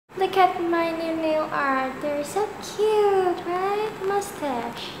Look at my new nail art. They're so cute, right?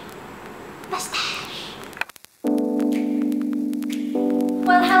 Mustache. Mustache.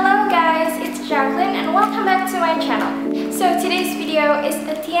 Well, hello guys, it's Jacqueline and welcome back to my channel. So today's video is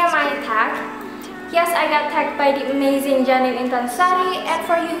a TMI tag. Yes, I got tagged by the amazing JANINE INSTANSARI, and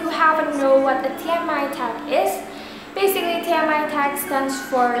for you who haven't know what a TMI tag is, basically TMI tag stands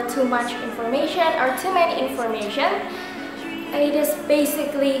for too much information or too many information. It is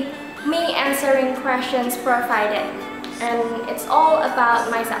basically me answering questions provided, and it's all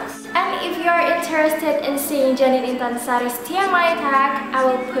about myself. And if you are interested in seeing JANINE INSTANSARI's TMI tag, I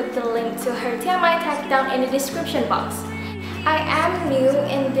will put the link to her TMI tag down in the description box. I am new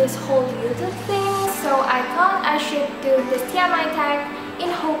in this whole YouTube thing, so I thought I should do this TMI tag in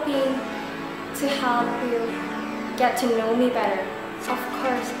hoping to help you get to know me better. Of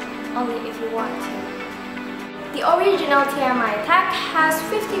course, only if you want to. The original TMI tag has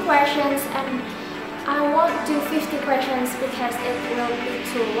 50 questions, and I won't do 50 questions because it will be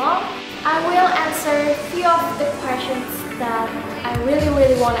too long. I will answer a few of the questions that I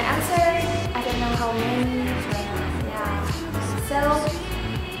really want to answer. I don't know how many, but yeah. So,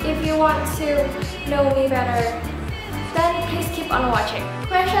 if you want to know me better, then please keep on watching.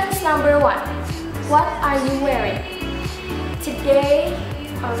 Questions number 1. What are you wearing? Today,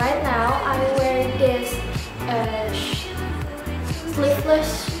 or right now, I wear this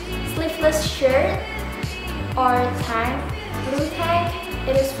sleeveless shirt or tank, blue tank.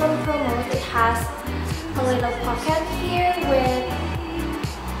 It is from Promote. It has a little pocket here with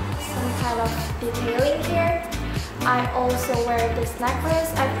some kind of detailing here. I also wear this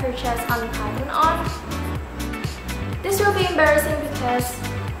necklace I purchased on Cotton On. This will be embarrassing because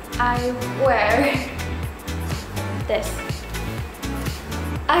I wear this.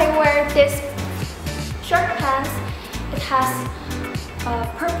 I wear this short pants. It has a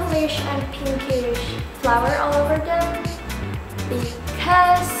purplish and pinkish flower all over them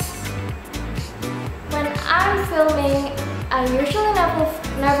because when I'm filming, I usually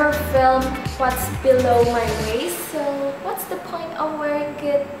never film what's below my waist. So what's the point of wearing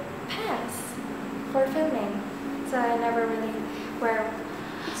good pants for filming? So I never really wear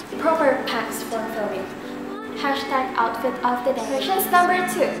proper pants for filming. Hashtag outfit of the day. Questions number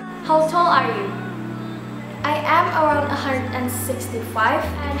 2. How tall are you? I am around 165.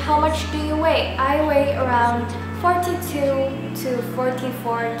 And how much do you weigh? I weigh around 42 to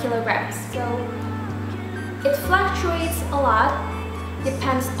 44 kilograms. So it fluctuates a lot.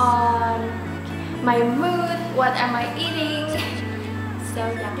 Depends on my mood, what am I eating. So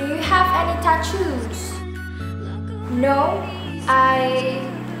yeah. Do you have any tattoos? No. I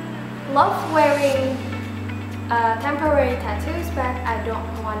love wearing temporary tattoos, but I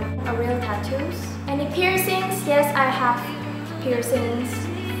don't want a real tattoos. Any piercings? Yes, I have piercings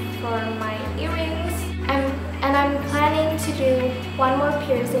for my earrings. And I'm planning to do one more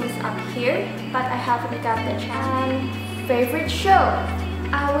piercings up here, but I haven't got the chance. Favorite show?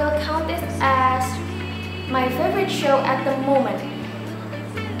 I will count this as my favorite show at the moment.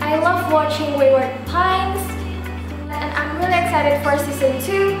 I love watching Wayward Pines, and I'm really excited for season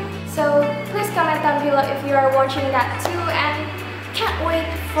 2. So please comment down below if you are watching that too, and can't wait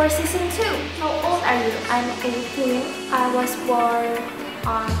for season 2. How old are you? I'm 18. I was born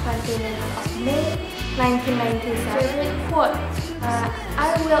on 29th of May, 1997. Favorite quote?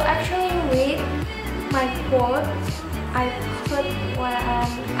 I will actually read my quote I put when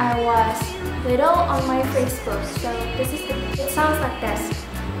I was little on my Facebook. So it sounds like this.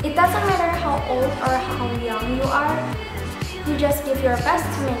 It doesn't matter how old or how young you are. You just give your best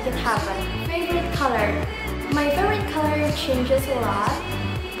to make it happen. Favorite color? My favorite color changes a lot,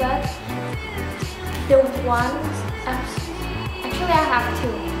 but the one, actually I have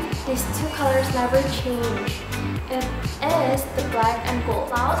two. These two colors never change. It is the black and gold.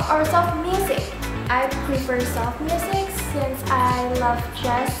 Loud or soft music? I prefer soft music since I love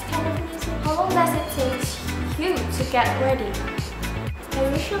jazz kind of music. How long does it take you to get ready? I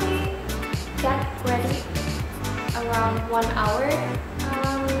usually get ready around 1 hour.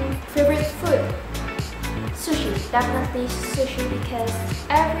 Favorite food? Sushi. Definitely sushi, because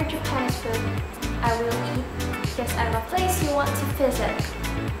every Japanese food I will eat because I'm a place you want to visit.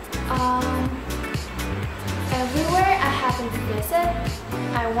 Everywhere I haven't visited,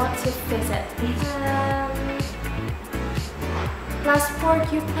 I want to visit. Last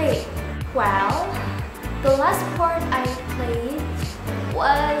sport you played? Well, the last sport I played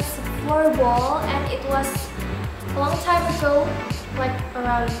was floorball, and it was a long time ago, like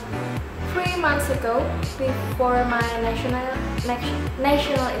around 3 months ago, before my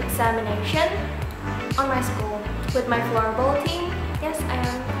national examination on my school with my floorball team. Yes, I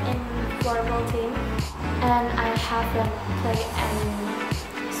am floorball team, and I haven't played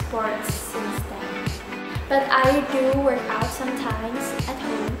any sports since then. But I do work out sometimes at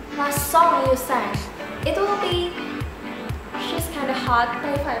home. Last song you sang, it will be She's Kinda Hot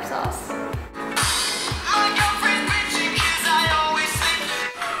by Five Sauce.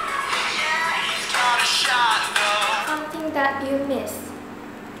 Something that you miss.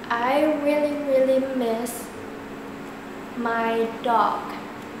 I really miss my dog.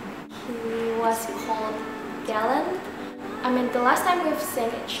 He was called Galen. I mean, the last time we've seen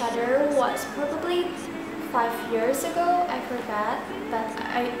each other was probably 5 years ago. I forgot, but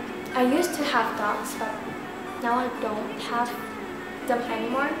I used to have dogs, but now I don't have them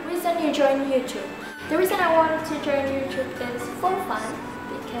anymore. The reason you join YouTube. The reason I wanted to join YouTube is for fun,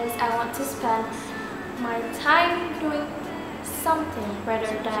 because I want to spend my time doing something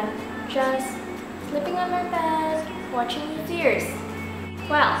rather than just sleeping on my bed, watching videos.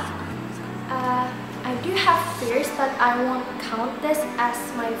 Well, I do have fears, but I won't count this as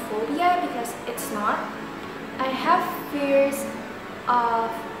my phobia because it's not. I have fears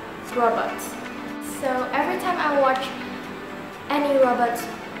of robots. So every time I watch any robot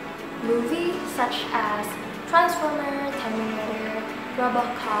movie, such as Transformer, Terminator,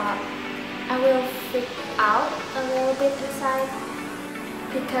 Robocop, I will freak out a little bit inside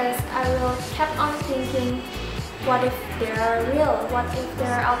because I will keep on thinking, what if they are real? What if they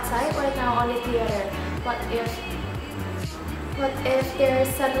are outside right now on the theater? What if they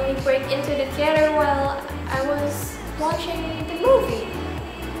suddenly break into the theater while I was watching the movie?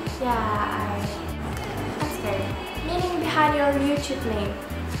 Yeah, I'm scared. Meaning behind your YouTube name.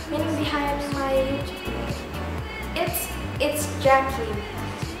 Meaning behind my YouTube name. It's Jacquie.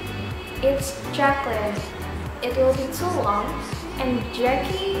 It's Jacqueline. It will be too long. And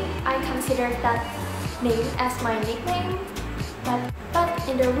Jacquie, I consider that name as my nickname. But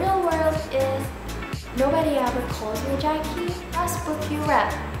in the real world is nobody ever calls me Jacquie. Last book you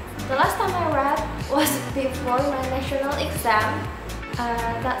read. The last time I read was before my national exam.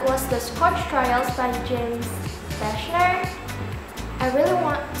 That was The Scotch Trials by James Dashner. I really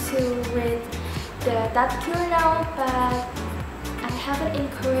want to read That Cure now, but I haven't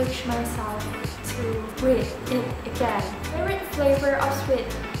encouraged myself to read it again. Favorite flavor of sweet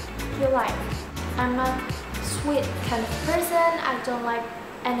you like? I'm not sweet kind of person. I don't like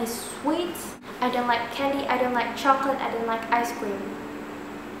any sweets. I don't like candy. I don't like chocolate. I don't like ice cream.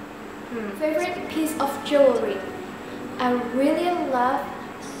 Favorite piece of jewelry? I really love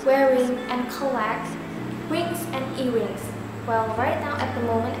wearing and collect rings and earrings. Well, right now at the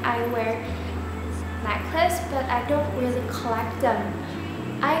moment I wear necklace, but I don't really collect them.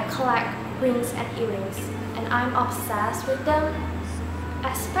 I collect rings and earrings, and I'm obsessed with them,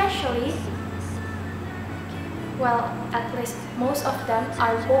 especially, well, at least most of them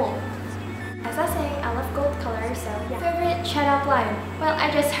are gold. As I say, I love gold color, so yeah. Favorite shut-up line? Well, I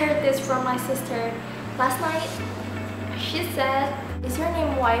just heard this from my sister last night. She said, "Is your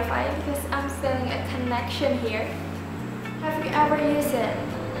name Wi-Fi? Because I'm feeling a connection here." Have you ever used it?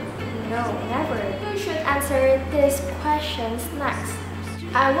 No, never. You should answer these questions next.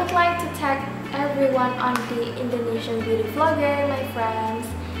 I would like to tag everyone on the Indonesian beauty vlogger, my friends.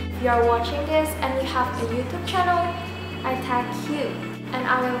 If you are watching this and you have a YouTube channel, I tag you. And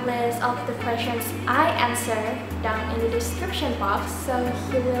I will list all of the questions I answer down in the description box, so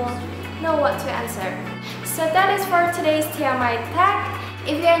you will know what to answer. So that is for today's TMI tag.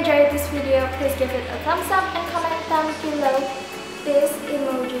 If you enjoyed this video, please give it a thumbs up and comment down below this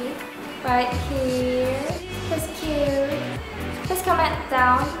emoji right here. It's cute. Please comment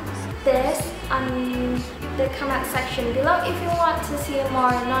down this on the comment section below if you want to see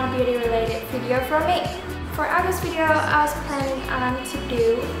more non-beauty related video from me. For August video, I was planning on to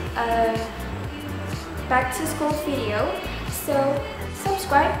do a back to school video, so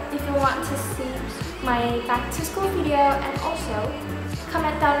subscribe if you want to see my back to school video, and also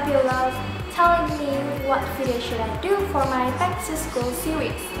comment down below telling me what video should I do for my back to school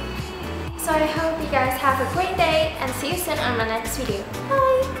series. So I hope you guys have a great day and see you soon on my next video.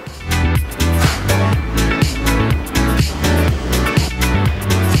 Bye!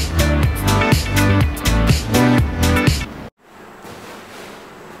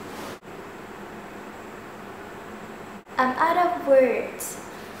 I'm out of words.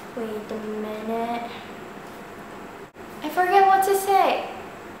 Wait a minute. I forget what to say.